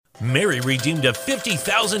Mary redeemed a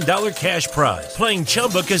 $50,000 cash prize playing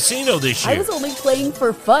Chumba Casino this year. I was only playing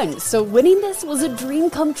for fun, so winning this was a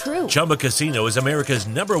dream come true. Chumba Casino is America's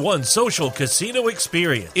 #1 social casino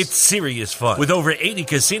experience. It's serious fun. With over 80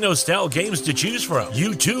 casino-style games to choose from,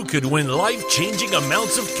 you too could win life-changing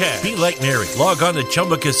amounts of cash. Be like Mary. Log on to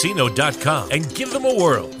ChumbaCasino.com and give them a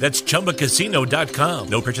whirl. That's ChumbaCasino.com.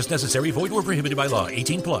 No purchase necessary. Void where prohibited by law.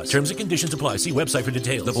 18+. Terms and conditions apply. See website for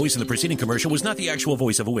details. The voice in the preceding commercial was not the actual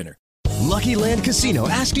voice of a winner. Lucky Land Casino,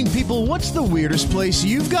 asking people, what's the weirdest place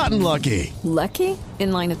you've gotten lucky? Lucky?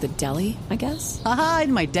 In line at the deli, I guess? Aha,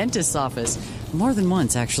 in my dentist's office. More than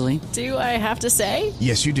once, actually. Do I have to say?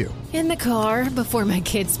 Yes, you do. In the car before my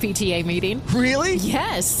kids' PTA meeting. Really?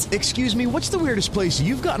 Yes. Excuse me, what's the weirdest place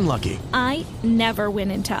you've gotten lucky? I never win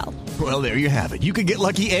and tell. Well, there you have it. You can get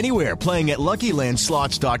lucky anywhere, playing at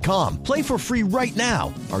LuckyLandSlots.com. Play for free right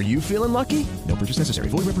now. Are you feeling lucky? No purchase necessary.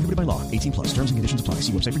 Void where prohibited by law. 18+. Terms and conditions apply.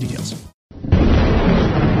 See website for details.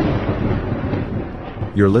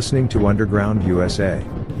 You're listening to Underground USA.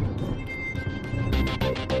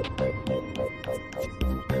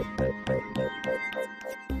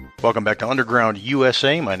 Welcome back to Underground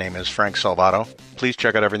USA. My name is Frank Salvato. Please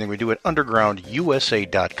check out everything we do at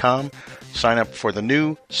undergroundusa.com. Sign up for the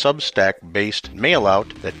new Substack-based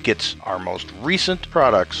mail-out that gets our most recent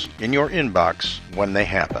products in your inbox when they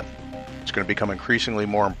happen. It's going to become increasingly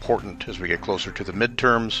more important as we get closer to the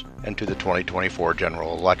midterms and to the 2024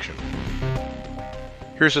 general election.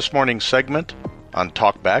 Here's this morning's segment on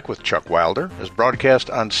Talkback with Chuck Wilder, as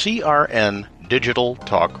broadcast on CRN Digital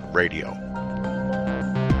Talk Radio.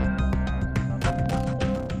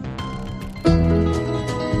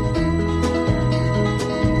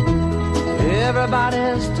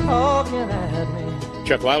 Everybody's talking at me.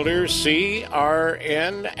 Chuck Wilder,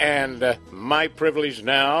 CRN, and my privilege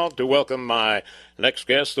now to welcome my next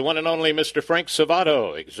guest, the one and only Mr. Frank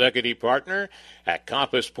Salvato, Executive Partner at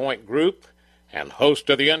Compass Point Group and host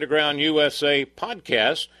of the Underground USA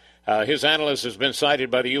podcast. His analyst has been cited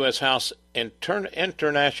by the U.S. House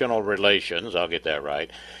International Relations, I'll get that right,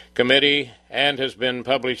 Committee, and has been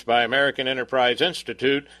published by American Enterprise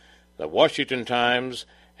Institute, the Washington Times,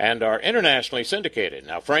 and are internationally syndicated.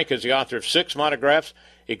 Now, Frank is the author of 6 monographs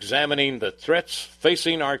examining the threats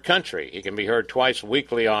facing our country. He can be heard twice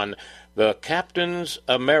weekly on the Captain's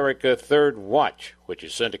America Third Watch, which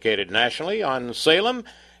is syndicated nationally on Salem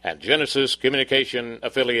and Genesis Communication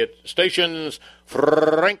affiliate stations.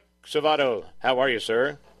 Frank Salvato, how are you,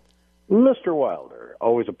 sir? Mr. Wilder,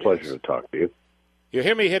 always a pleasure to talk to you. You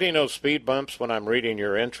hear me hitting those speed bumps when I'm reading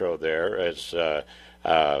your intro there, as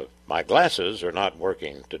my glasses are not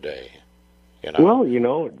working today. You know?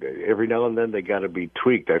 Well, every now and then they got to be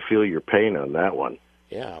tweaked. I feel your pain on that one.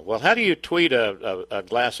 Yeah. Well, how do you tweet a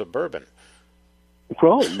glass of bourbon?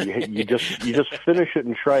 Well, you just finish it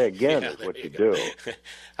and try again is what you do.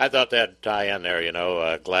 I thought that'd tie in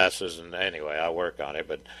there, glasses, and anyway, I'll work on it.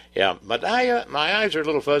 But yeah, but my eyes are a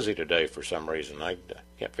little fuzzy today for some reason. I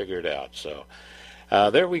can't figure it out. So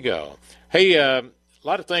there we go. Hey, a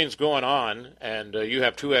lot of things going on, and you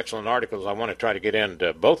have 2 excellent articles. I want to try to get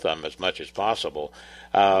into both of them as much as possible.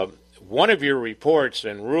 One of your reports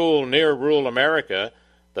in Near Rural America,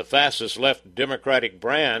 the fastest left Democratic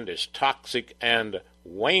brand is toxic and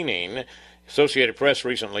waning. Associated Press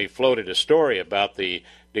recently floated a story about the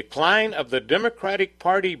decline of the Democratic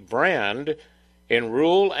Party brand in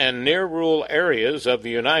rural and near rural areas of the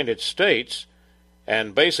United States.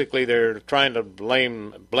 And basically they're trying to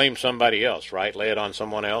blame somebody else, right? Lay it on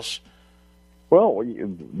someone else? Well,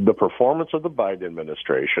 the performance of the Biden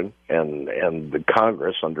administration and the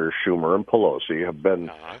Congress under Schumer and Pelosi have been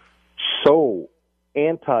so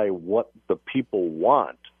anti what the people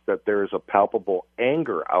want that there is a palpable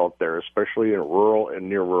anger out there, especially in rural and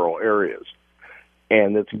near rural areas.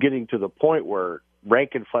 And it's getting to the point where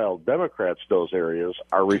rank-and-file Democrats in those areas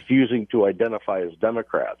are refusing to identify as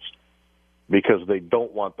Democrats because they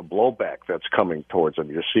don't want the blowback that's coming towards them.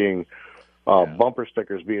 You're seeing bumper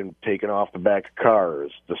stickers being taken off the back of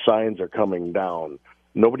cars. The signs are coming down.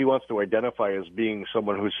 Nobody wants to identify as being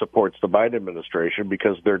someone who supports the Biden administration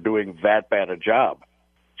because they're doing that bad a job.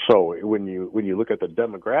 So when you look at the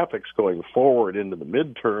demographics going forward into the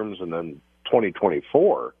midterms and then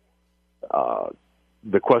 2024,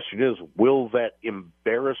 the question is, will that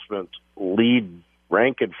embarrassment lead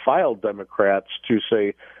rank-and-file Democrats to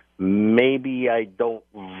say, maybe I don't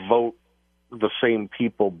vote the same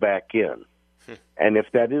people back in? And if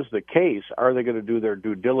that is the case, are they going to do their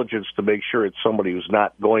due diligence to make sure it's somebody who's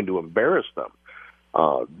not going to embarrass them?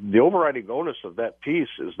 The overriding onus of that piece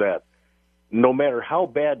is that no matter how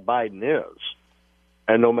bad Biden is,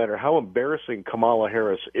 and no matter how embarrassing Kamala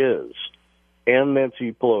Harris is, and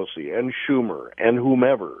Nancy Pelosi and Schumer and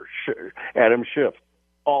whomever, Adam Schiff,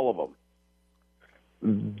 all of them,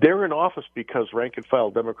 they're in office because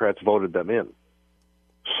rank-and-file Democrats voted them in.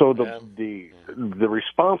 So the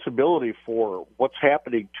responsibility for what's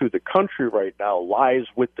happening to the country right now lies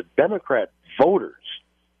with the Democrat voters,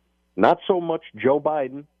 not so much Joe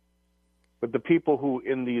Biden, but the people who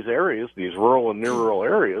in these areas, these rural and near-rural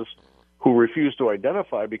areas, who refuse to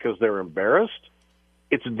identify because they're embarrassed.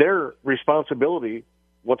 It's their responsibility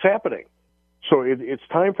what's happening. So it's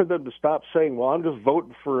time for them to stop saying, well, I'm just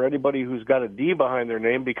voting for anybody who's got a D behind their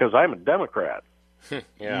name because I'm a Democrat.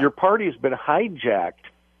 Yeah. Your party's been hijacked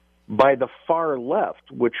by the far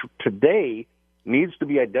left, which today needs to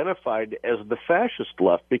be identified as the fascist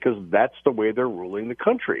left because that's the way they're ruling the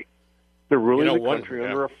country. They're ruling the country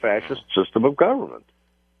under a fascist system of government.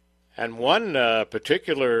 And one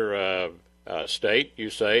particular state,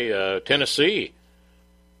 you say, Tennessee.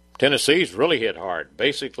 Tennessee's really hit hard,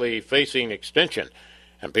 basically facing extinction.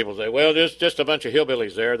 And people say, well, there's just a bunch of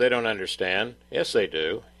hillbillies there. They don't understand. Yes, they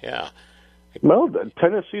do. Yeah. Well,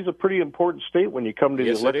 Tennessee's a pretty important state when you come to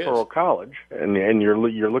the Electoral College, and you're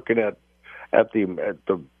looking at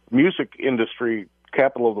the music industry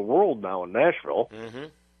capital of the world now in Nashville. Mm-hmm.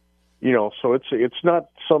 You know, so it's not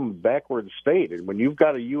some backward state. And when you've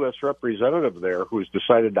got a U.S. representative there who's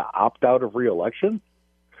decided to opt out of re-election,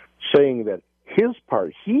 saying that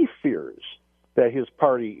he fears that his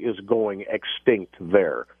party is going extinct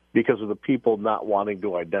there because of the people not wanting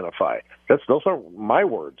to identify. Those aren't my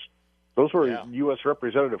words. Those were U.S.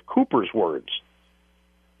 Representative Cooper's words.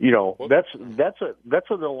 You know, that's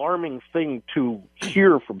an alarming thing to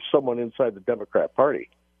hear from someone inside the Democrat Party.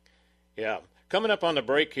 Yeah. Coming up on the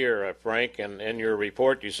break here, Frank, and in your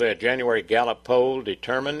report, you say a January Gallup poll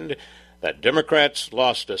determined that Democrats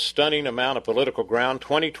lost a stunning amount of political ground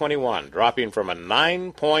 2021, dropping from a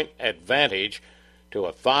 9-point advantage to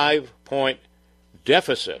a 5-point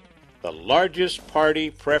deficit, the largest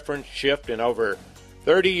party preference shift in over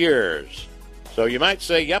 30 years. So you might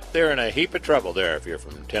say, yep, they're in a heap of trouble there if you're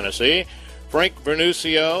from Tennessee. Frank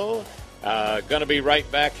Vernusio, going to be right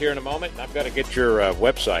back here in a moment. I've got to get your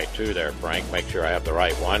website, too, there, Frank. Make sure I have the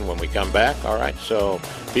right one when we come back, all right? So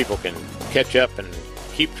people can catch up and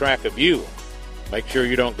keep track of you. Make sure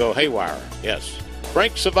you don't go haywire. Yes.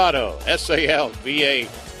 Frank Salvato,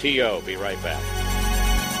 S-A-L-V-A-T-O. Be right back.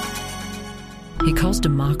 He calls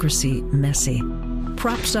democracy messy,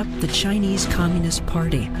 props up the Chinese Communist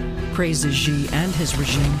Party, praises Xi and his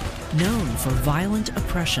regime, known for violent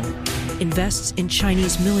oppression, invests in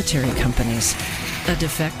Chinese military companies. A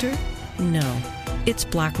defector? No. It's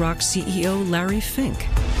BlackRock CEO Larry Fink,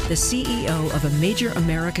 the CEO of a major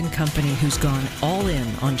American company who's gone all in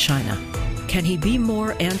on China. Can he be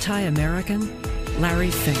more anti-American?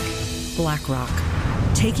 Larry Fink, BlackRock,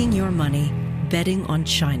 taking your money, betting on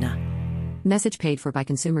China. Message paid for by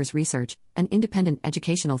Consumers Research, an independent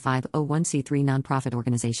educational 501c3 nonprofit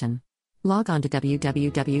organization. Log on to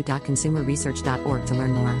www.consumerresearch.org to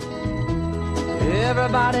learn more.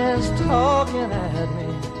 Everybody's talking at me.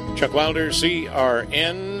 Chuck Wilder,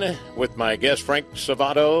 CRN, with my guest Frank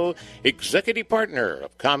Salvato, executive partner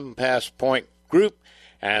of Compass Point Group.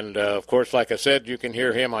 And, of course, like I said, you can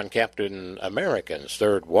hear him on Captain American's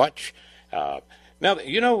Third Watch. Now,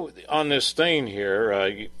 you know, on this thing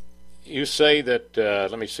here, you say that,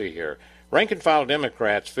 let me see here, rank-and-file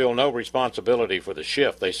Democrats feel no responsibility for the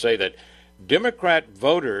shift. They say that Democrat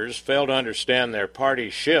voters fail to understand their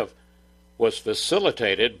party's shift was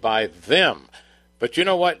facilitated by them. But you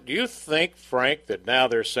know what? Do you think, Frank, that now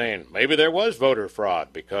they're saying maybe there was voter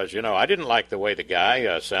fraud because, you know, I didn't like the way the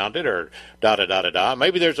guy sounded or da-da-da-da-da.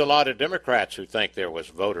 Maybe there's a lot of Democrats who think there was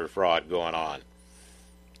voter fraud going on.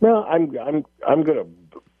 Well, I'm going to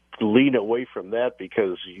lean away from that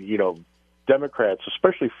because, you know, Democrats,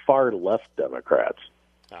 especially far-left Democrats,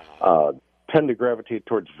 tend to gravitate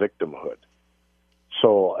towards victimhood.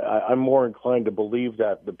 So I'm more inclined to believe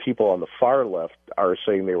that the people on the far left are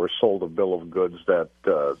saying they were sold a bill of goods that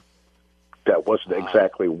wasn't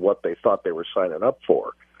exactly what they thought they were signing up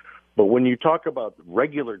for. But when you talk about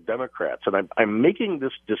regular Democrats, and I'm making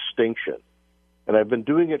this distinction, and I've been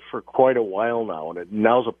doing it for quite a while now, and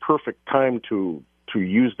now's a perfect time to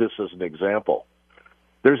use this as an example.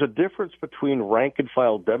 There's a difference between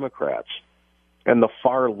rank-and-file Democrats and the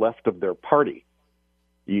far left of their party.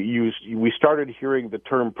 We started hearing the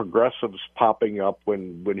term progressives popping up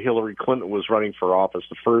when Hillary Clinton was running for office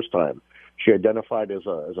the first time. She identified as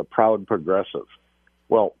a proud progressive.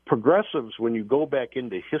 Well, progressives, when you go back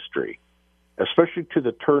into history, especially to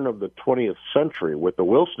the turn of the 20th century with the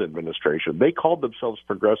Wilson administration, they called themselves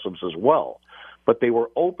progressives as well. But they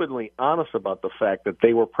were openly honest about the fact that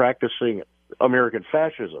they were practicing American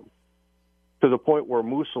fascism, to the point where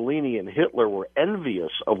Mussolini and Hitler were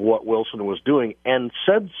envious of what Wilson was doing and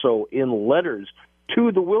said so in letters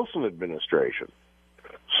to the Wilson administration.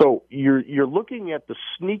 So you're looking at the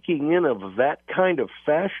sneaking in of that kind of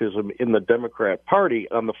fascism in the Democrat Party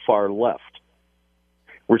on the far left.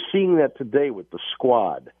 We're seeing that today with the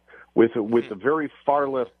Squad, with the very far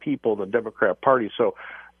left people in the Democrat Party. So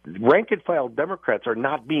rank-and-file Democrats are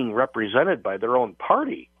not being represented by their own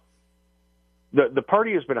party. The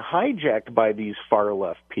party has been hijacked by these far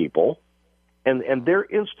left people, and they're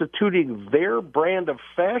instituting their brand of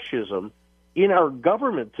fascism in our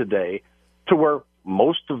government today, to where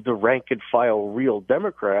most of the rank-and-file real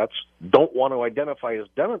Democrats don't want to identify as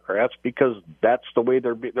Democrats because that's the way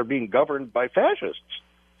they're being governed by fascists.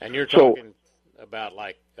 And you're talking about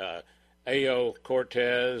like A.O.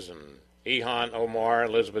 Cortez and Ilhan Omar,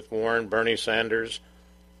 Elizabeth Warren, Bernie Sanders.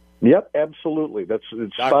 Yep, absolutely.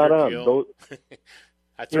 It's spot on. Jill.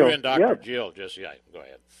 I threw in Dr. Jill just go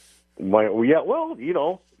ahead.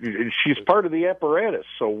 Well, she's part of the apparatus,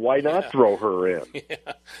 so why not throw her in?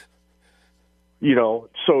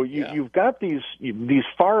 So you've got these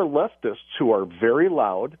far leftists who are very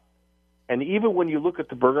loud, and even when you look at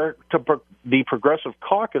the Progressive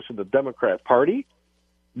Caucus of the Democrat Party,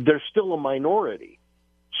 they're still a minority.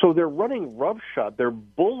 So they're running roughshod. They're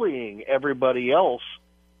bullying everybody else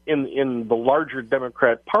in the larger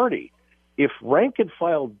Democrat Party. If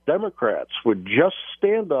rank-and-file Democrats would just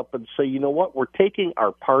stand up and say, you know what, we're taking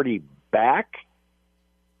our party back,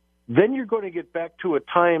 then you're going to get back to a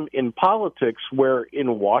time in politics where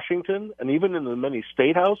in Washington and even in the many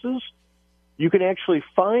state houses, you can actually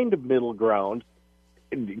find a middle ground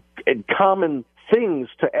and common things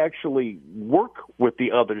to actually work with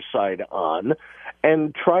the other side on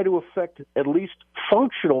and try to affect at least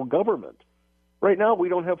functional government. Right now, we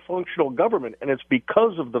don't have functional government, and it's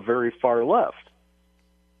because of the very far left.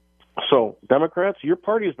 So, Democrats, your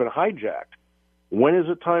party has been hijacked. When is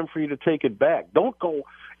it time for you to take it back? Don't go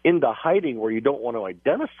into hiding where you don't want to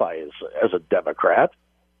identify as a Democrat.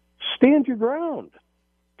 Stand your ground.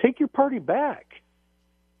 Take your party back.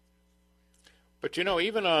 But,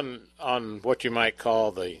 even on what you might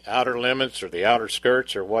call the outer limits or the outer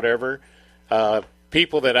skirts or whatever,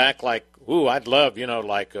 people that act like, ooh, I'd love,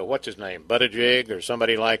 what's his name, Buttigieg or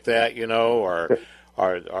somebody like that, or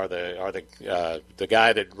the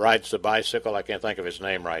guy that rides the bicycle. I can't think of his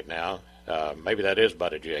name right now. Maybe that is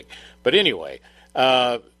Buttigieg. But anyway,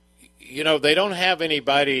 they don't have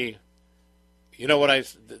anybody,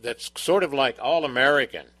 that's sort of like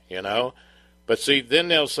all-American, But see, then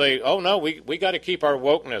they'll say, oh, no, we got to keep our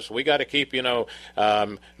wokeness. We got to keep,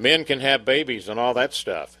 men can have babies and all that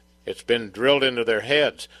stuff. It's been drilled into their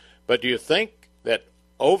heads. But do you think that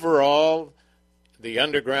overall the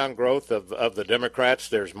underground growth of the Democrats,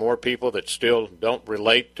 there's more people that still don't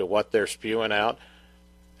relate to what they're spewing out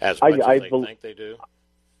as much as they think they do?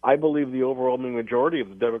 I believe the overwhelming majority of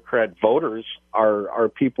the Democrat voters are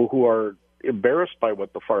people who are embarrassed by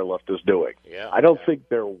what the far left is doing. Yeah, I don't think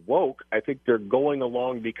they're woke. I think they're going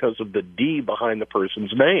along because of the D behind the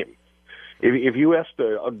person's name. If you ask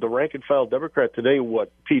the rank-and-file Democrat today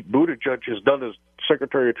what Pete Buttigieg has done as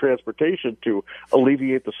Secretary of Transportation to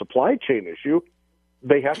alleviate the supply chain issue,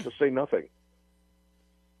 they have to say nothing.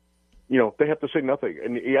 They have to say nothing.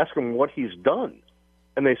 And you ask them what he's done,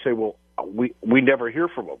 and they say, well, we never hear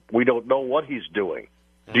from him. We don't know what he's doing.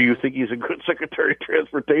 Do you think he's a good Secretary of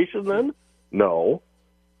Transportation then? No.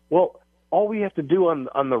 Well, all we have to do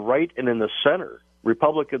on the right and in the center,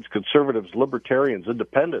 Republicans, conservatives, libertarians,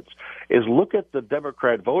 independents, is look at the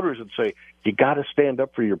Democrat voters and say, you got to stand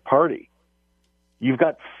up for your party. You've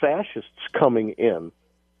got fascists coming in,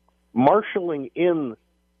 marshaling in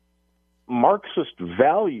Marxist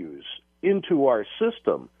values into our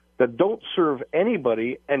system that don't serve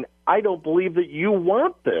anybody, and I don't believe that you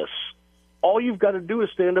want this. All you've got to do is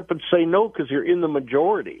stand up and say no because you're in the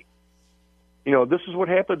majority. This is what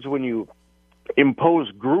happens when you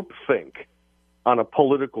impose groupthink on a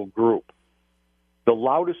political group. The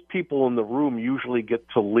loudest people in the room usually get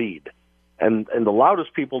to lead. And the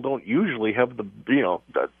loudest people don't usually have they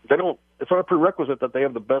don't, it's not a prerequisite that they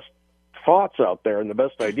have the best thoughts out there and the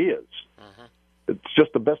best ideas. Uh-huh. It's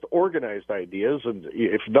just the best organized ideas, and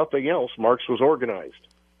if nothing else, Marx was organized.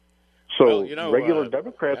 So regular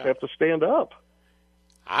Democrats have to stand up.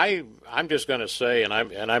 I'm just going to say, and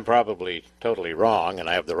I'm probably totally wrong, and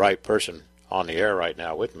I have the right person on the air right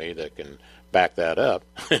now with me that can back that up,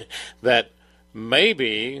 that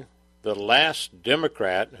maybe the last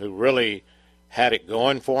Democrat who really had it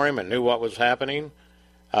going for him and knew what was happening,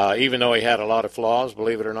 even though he had a lot of flaws,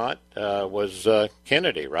 believe it or not, was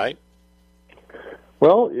Kennedy, right?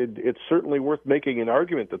 Well, it's certainly worth making an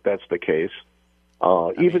argument that that's the case.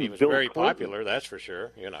 Even he was Bill very Clinton, popular, that's for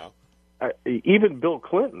sure. You know, even Bill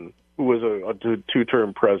Clinton, who was a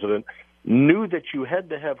two-term president, knew that you had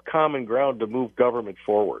to have common ground to move government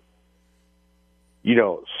forward. You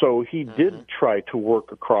know, so he did try to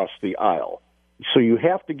work across the aisle. So you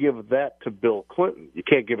have to give that to Bill Clinton. You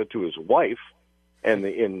can't give it to his wife. And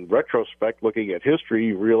in retrospect, looking at history,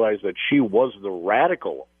 you realize that she was the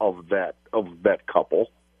radical of that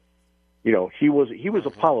couple. You know, he was a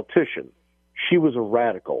politician. She was a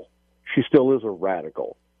radical. She still is a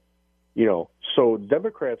radical. You know, so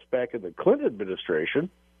Democrats back in the Clinton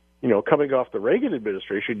administration, you know, coming off the Reagan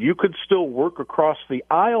administration, you could still work across the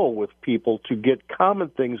aisle with people to get common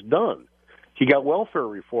things done. He got welfare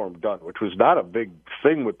reform done, which was not a big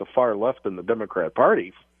thing with the far left in the Democrat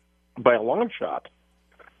Party by a long shot.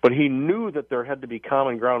 But he knew that there had to be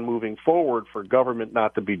common ground moving forward for government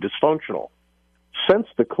not to be dysfunctional. Since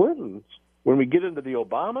the Clintons, when we get into the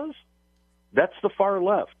Obamas, that's the far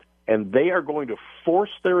left. And they are going to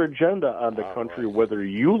force their agenda on the country, whether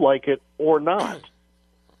you like it or not.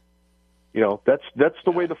 You know, that's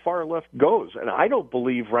the way the far left goes. And I don't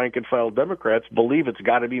believe rank-and-file Democrats believe it's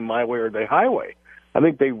got to be my way or the highway. I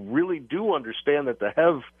think they really do understand that to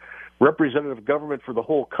have representative government for the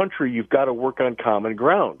whole country, you've got to work on common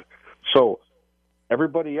ground. So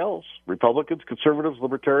everybody else, Republicans, conservatives,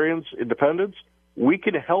 libertarians, independents, we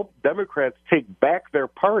can help Democrats take back their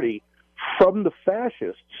party from the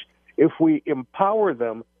fascists if we empower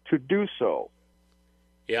them to do so.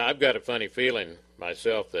 Yeah, I've got a funny feeling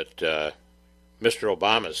myself that Mr.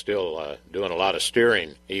 Obama is still doing a lot of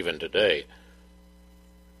steering even today.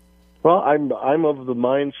 Well, I'm of the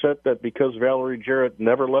mindset that because Valerie Jarrett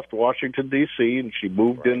never left Washington D.C. and she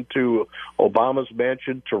moved into Obama's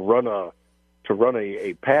mansion to run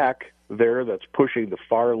a PAC there that's pushing the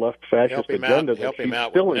far left fascist agenda, that she's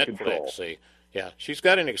still in control. See, yeah, she's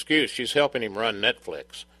got an excuse. She's helping him run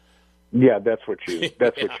Netflix. Yeah, that's what she's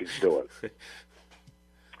doing.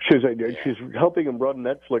 She's helping him run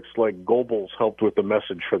Netflix like Goebbels helped with the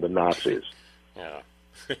message for the Nazis. Yeah,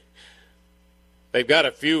 they've got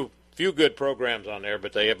a few good programs on there,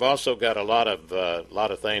 but they have also got a lot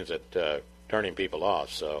of things that turning people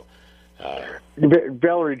off. So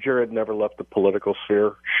Valerie Jarrett never left the political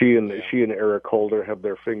sphere. She and Eric Holder have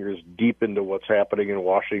their fingers deep into what's happening in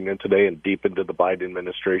Washington today and deep into the Biden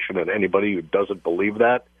administration. And anybody who doesn't believe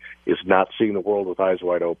that is not seeing the world with eyes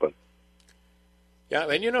wide open. Yeah,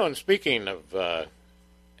 and and speaking of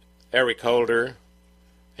Eric Holder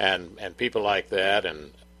and people like that,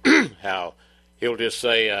 and how he'll just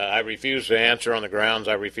say, I refuse to answer on the grounds,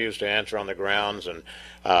 and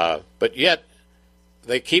but yet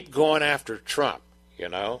they keep going after Trump,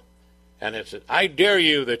 and it's, I dare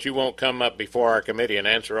you that you won't come up before our committee and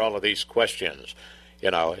answer all of these questions.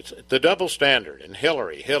 It's the double standard. And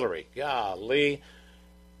Hillary, golly,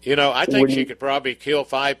 I think she could probably kill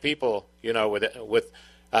 5 people, with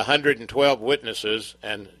 112 witnesses,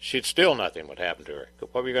 and still nothing would happen to her.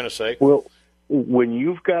 What were you going to say? Well, when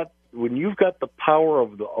you've got the power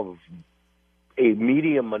of a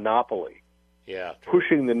media monopoly,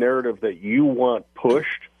 pushing the narrative that you want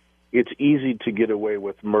pushed, it's easy to get away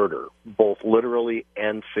with murder, both literally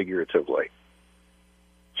and figuratively.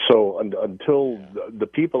 So until the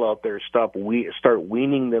people out there start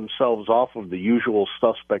weaning themselves off of the usual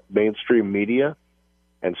suspect mainstream media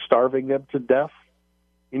and starving them to death,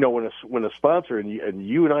 when a sponsor, and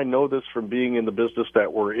you and I know this from being in the business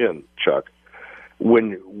that we're in, Chuck,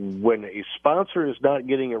 when a sponsor is not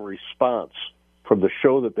getting a response from the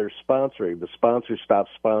show that they're sponsoring, the sponsor stops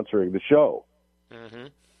sponsoring the show. Mm-hmm.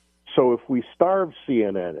 So if we starve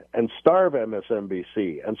CNN and starve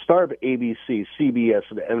MSNBC and starve ABC, CBS,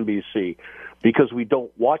 and NBC because we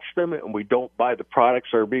don't watch them and we don't buy the products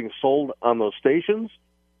that are being sold on those stations,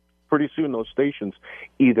 pretty soon those stations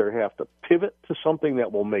either have to pivot to something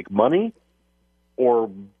that will make money or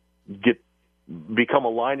become a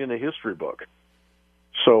line in a history book.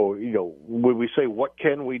 So, when we say, what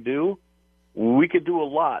can we do? We could do a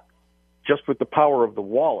lot just with the power of the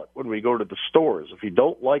wallet when we go to the stores. If you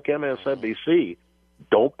don't like MSNBC,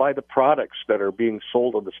 don't buy the products that are being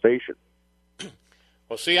sold on the station.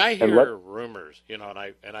 Well, see, I hear rumors, and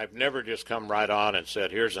I've never just come right on and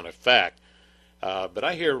said, here's an effect. But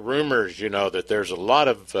I hear rumors, that there's a lot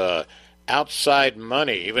of outside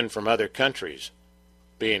money, even from other countries,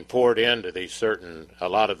 being poured into a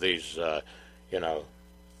lot of these,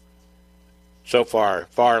 so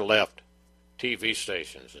far left TV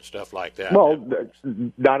stations and stuff like that. Well,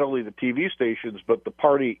 not only the TV stations, but the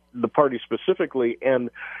party specifically,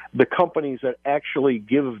 and the companies that actually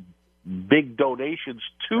give big donations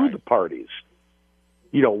to the parties.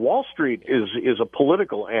 Wall Street is a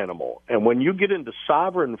political animal, and when you get into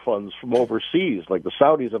sovereign funds from overseas, like the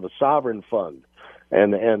Saudis have a sovereign fund,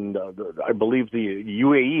 and I believe the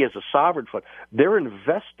UAE has a sovereign fund, they're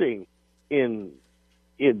investing in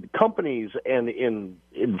companies and in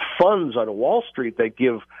funds on Wall Street that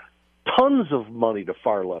give tons of money to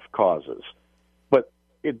far left causes. But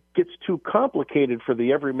it gets too complicated for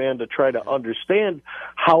the everyman to try to understand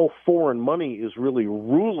how foreign money is really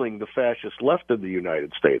ruling the fascist left of the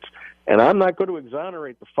United States. And I'm not going to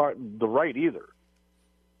exonerate the right either.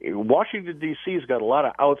 Washington, D.C. has got a lot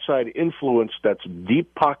of outside influence that's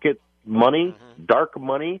deep pocket money, dark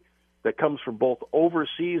money, that comes from both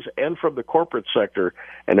overseas and from the corporate sector.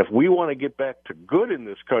 And if we want to get back to good in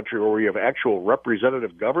this country where we have actual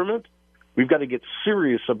representative government, we've got to get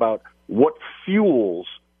serious about what fuels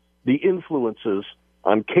the influences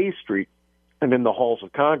on K Street and in the halls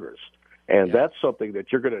of Congress. And that's something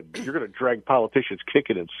that you're going to drag politicians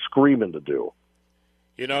kicking and screaming to do.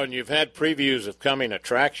 And you've had previews of coming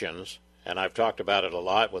attractions, and I've talked about it a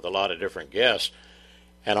lot with a lot of different guests,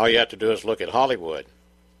 and all you have to do is look at Hollywood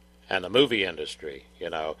and the movie industry,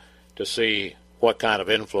 to see what kind of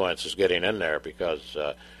influence is getting in there, because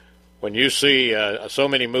when you see so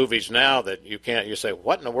many movies now that you say,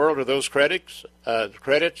 what in the world are those credits?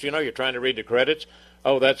 You're trying to read the credits.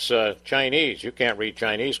 Oh, that's Chinese. You can't read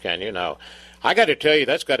Chinese, can you? No. I got to tell you,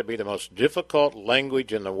 that's got to be the most difficult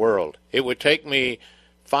language in the world. It would take me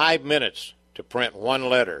 5 minutes to print one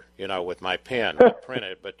letter, with my pen. I print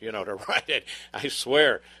it, but, to write it, I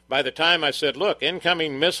swear, by the time I said, look,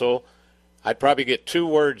 incoming missile, I'd probably get 2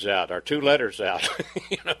 words out or 2 letters out,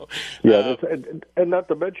 Yeah, and not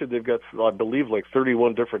to mention they've got, I believe, like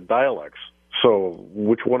 31 different dialects. So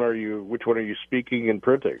which one are you speaking and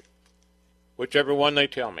printing? Whichever one they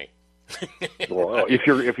tell me. Well,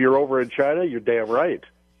 if you're over in China, you're damn right.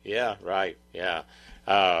 Yeah, right. Yeah.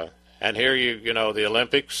 And here the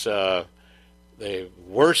Olympics, the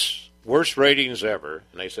worst ratings ever,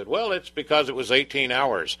 and they said, well, it's because it was 18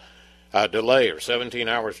 hours delay or 17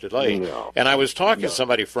 hours delay. No. And I was talking to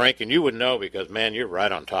somebody, Frank, and you would know because, man, you're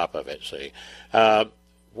right on top of it. See,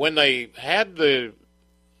 when they had the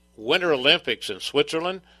Winter Olympics in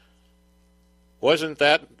Switzerland, wasn't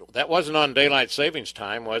that wasn't on daylight savings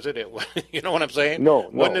time, was it? You know what I'm saying? No.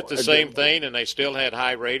 Wasn't it the same thing, and they still had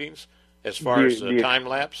high ratings as far as time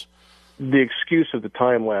lapse? The excuse of the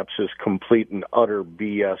time lapse is complete and utter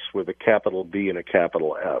BS with a capital B and a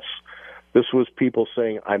capital S. This was people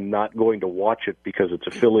saying, I'm not going to watch it because it's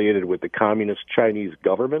affiliated with the Communist Chinese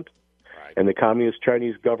government, and the Communist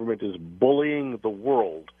Chinese government is bullying the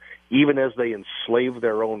world even as they enslave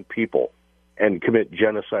their own people and commit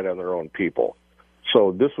genocide on their own people.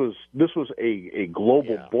 So this was a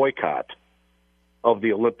global boycott of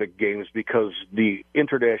the Olympic Games because the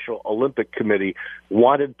International Olympic Committee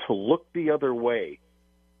wanted to look the other way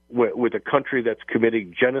with a country that's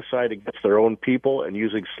committing genocide against their own people and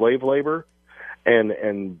using slave labor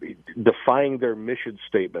and defying their mission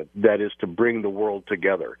statement, that is to bring the world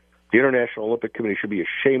together. The International Olympic Committee should be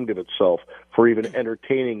ashamed of itself for even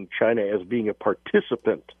entertaining China as being a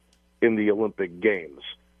participant in the Olympic Games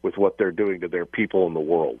with what they're doing to their people in the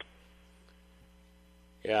world.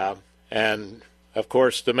 Yeah, and of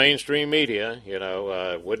course the mainstream media,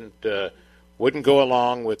 wouldn't go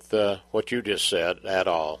along with what you just said at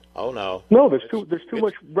all. Oh no. No, there's too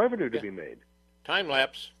much revenue to be made. Time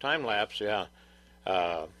lapse, yeah.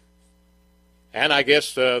 And I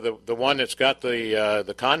guess the one that's got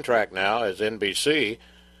the contract now is NBC.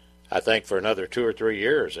 I think for another 2 or 3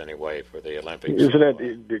 years anyway for the Olympics. Isn't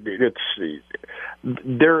it?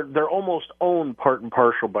 They're almost owned part and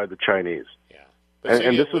parcel by the Chinese. Yeah, but see,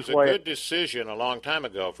 it was a good decision a long time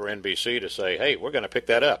ago for NBC to say, "Hey, we're going to pick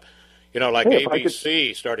that up." Like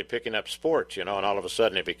ABC started picking up sports, and all of a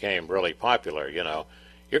sudden it became really popular.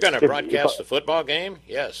 You're going to broadcast the football game?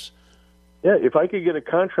 Yes. Yeah, if I could get a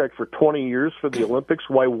contract for 20 years for the Olympics,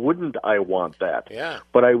 why wouldn't I want that? Yeah.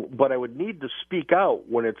 But I would need to speak out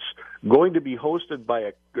when it's going to be hosted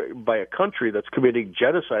by a country that's committing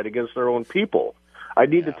genocide against their own people. I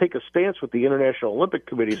need to take a stance with the International Olympic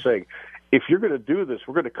Committee saying, if you're going to do this,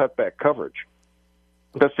 we're going to cut back coverage.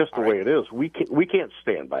 That's just the way it is. We can't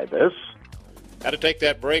stand by this. Got to take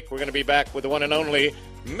that break. We're going to be back with the one and only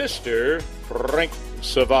Mr. Frank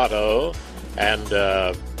Salvato.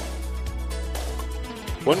 And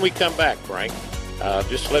when we come back, Frank,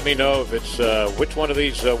 just let me know if it's which one of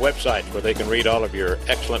these websites where they can read all of your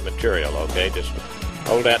excellent material, okay? Just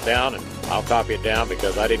hold that down, and I'll copy it down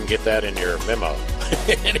because I didn't get that in your memo.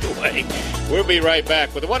 Anyway, we'll be right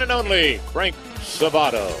back with the one and only Frank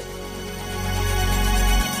Salvato.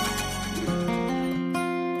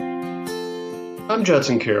 I'm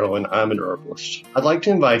Judson Carroll, and I'm an herbalist. I'd like to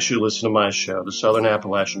invite you to listen to my show, the Southern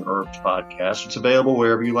Appalachian Herbs Podcast. It's available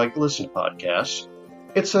wherever you like to listen to podcasts.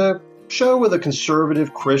 It's a show with a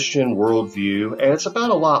conservative Christian worldview, and it's about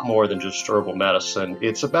a lot more than just herbal medicine.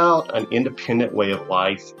 It's about an independent way of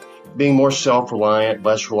life, being more self-reliant,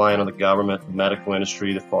 less reliant on the government, the medical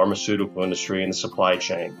industry, the pharmaceutical industry, and the supply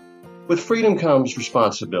chain. With freedom comes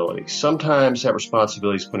responsibility. Sometimes that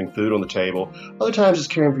responsibility is putting food on the table. Other times it's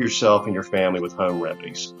caring for yourself and your family with home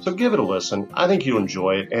remedies. So give it a listen. I think you'll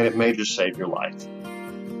enjoy it, and it may just save your life.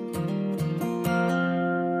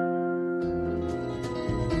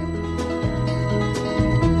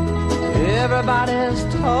 Everybody's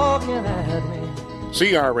talking at me.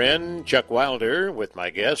 CRN, Chuck Wilder, with my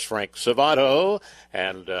guest, Frank Salvato,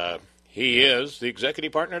 and he is the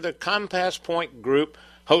executive partner of the Compass Point Group,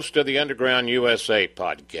 host of the Underground USA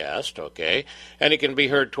podcast, okay? And he can be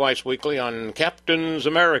heard twice weekly on Captain's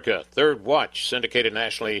America, Third Watch, syndicated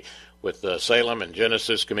nationally with Salem and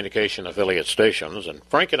Genesis Communication affiliate stations. And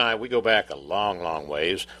Frank and I, we go back a long, long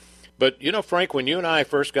ways. But, you know, Frank, when you and I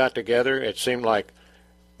first got together, it seemed like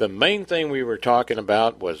the main thing we were talking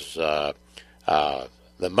about was the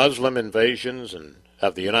Muslim invasions and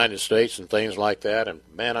of the United States and things like that. And,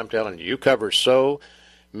 man, I'm telling you, you cover so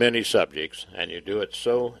many subjects, and you do it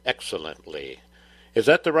so excellently. Is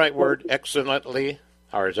that the right word, excellently,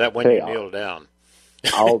 or is that when you kneel down?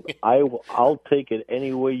 I'll take it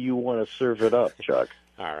any way you want to serve it up, Chuck.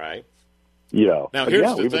 All right. You know. Now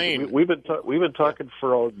here's the thing. We've been talking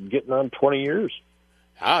for getting on 20 years.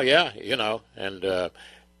 Oh yeah, you know, and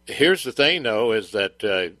here's the thing, though, is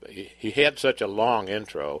that he had such a long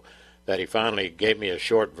intro that he finally gave me a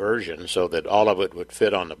short version so that all of it would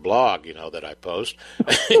fit on the blog, you know, that I post.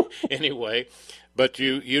 Anyway, but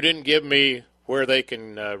you didn't give me where they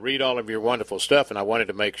can read all of your wonderful stuff, and I wanted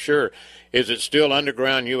to make sure. Is it still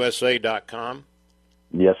undergroundusa.com?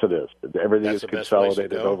 Yes, it is. Everything is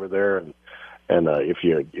consolidated over there, and if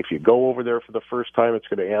you go over there for the first time, it's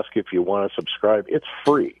going to ask you if you want to subscribe. It's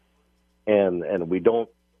free, and we don't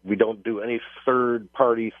do any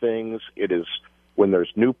third-party things. It is. When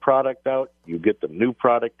there's new product out, you get the new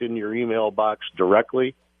product in your email box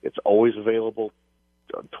directly. It's always available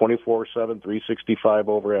 24/7, 365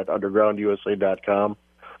 over at undergroundusa.com.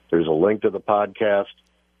 There's a link to the podcast.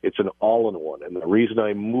 It's an all-in-one. And the reason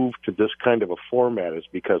I moved to this kind of a format is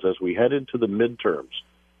because as we head into the midterms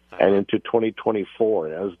and into 2024,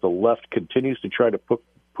 and as the left continues to try to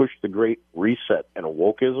push the great reset and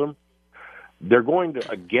wokeism, they're going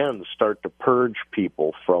to, again, start to purge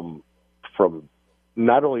people from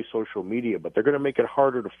not only social media, but they're going to make it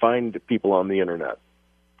harder to find people on the internet.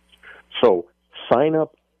 So sign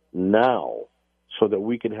up now so that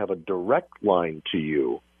we can have a direct line to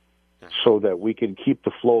you so that we can keep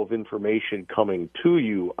the flow of information coming to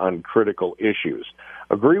you on critical issues.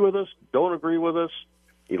 Agree with us, don't agree with us,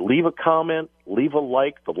 leave a comment, leave a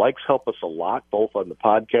like. The likes help us a lot, both on the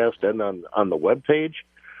podcast and on the webpage.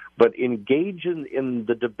 But engage in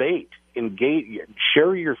the debate.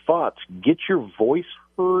 Share your thoughts. Get your voice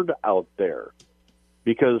heard out there.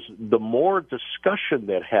 Because the more discussion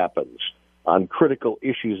that happens on critical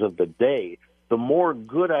issues of the day, the more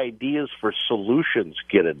good ideas for solutions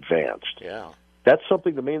get advanced. Yeah. That's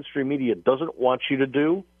something the mainstream media doesn't want you to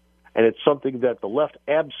do, and it's something that the left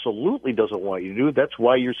absolutely doesn't want you to do. That's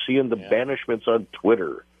why you're seeing the banishments on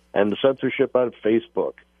Twitter and the censorship on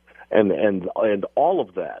Facebook. And all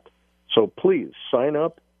of that. So please sign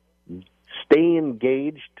up, stay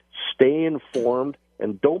engaged, stay informed,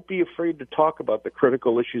 and don't be afraid to talk about the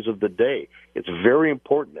critical issues of the day. It's very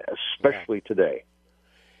important, especially today.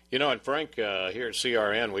 You know, and Frank, here at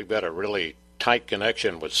CRN, we've got a really tight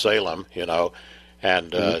connection with Salem, you know,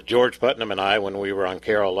 and George Putnam and I, when we were on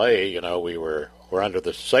Carol A, you know, we're under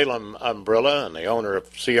the Salem umbrella, and the owner of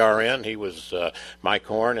CRN, he was Mike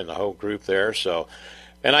Horn and the whole group there, so...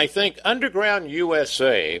 And I think Underground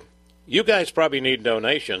USA, you guys probably need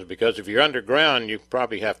donations because if you're underground, you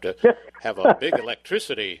probably have to have a big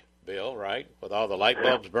electricity bill, right? With all the light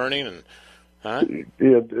bulbs burning and, huh?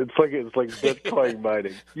 Yeah, it's like Bitcoin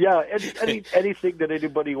mining. Yeah, anything that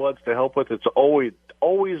anybody wants to help with, it's always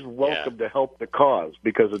welcome to help the cause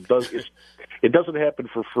because it doesn't happen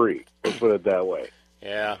for free. Let's put it that way.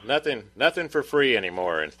 Yeah, nothing for free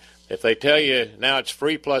anymore. And if they tell you now it's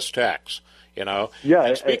free plus tax. You know, yeah.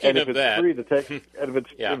 And speaking if of that, free, if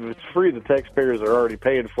it's free, the taxpayers are already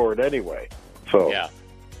paying for it anyway. So yeah.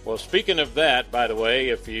 Well, speaking of that, by the way,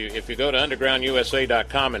 if you go to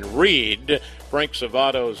undergroundusa.com and read Frank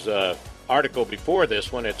Salvato's article before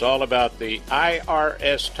this one, it's all about the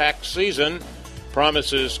IRS tax season.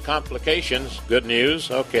 Promises complications. Good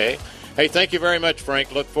news. Okay. Hey, thank you very much,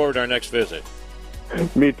 Frank. Look forward to our next visit.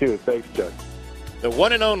 Me too. Thanks, Chuck. The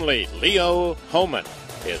one and only Leo Hohmann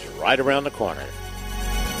is right around the corner.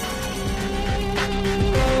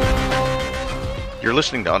 You're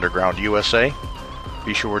listening to Underground USA.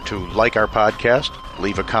 Be sure to like our podcast,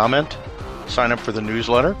 leave a comment, sign up for the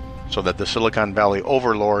newsletter so that the Silicon Valley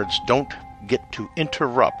overlords don't get to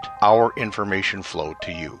interrupt our information flow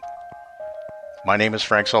to you. My name is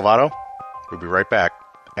Frank Salvato. We'll be right back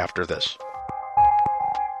after this.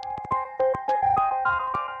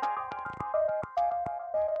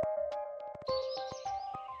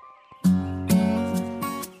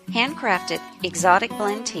 Handcrafted exotic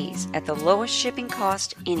blend teas at the lowest shipping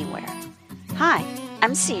cost anywhere. Hi,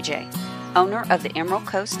 I'm CJ, owner of the Emerald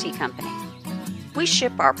Coast Tea Company. We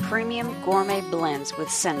ship our premium gourmet blends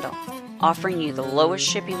with Sendle, offering you the lowest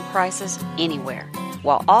shipping prices anywhere,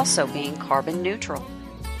 while also being carbon neutral.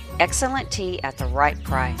 Excellent tea at the right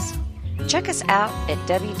price. Check us out at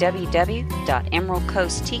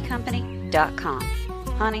www.emeraldcoastteacompany.com.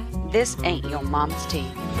 Honey, this ain't your mama's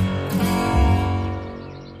tea.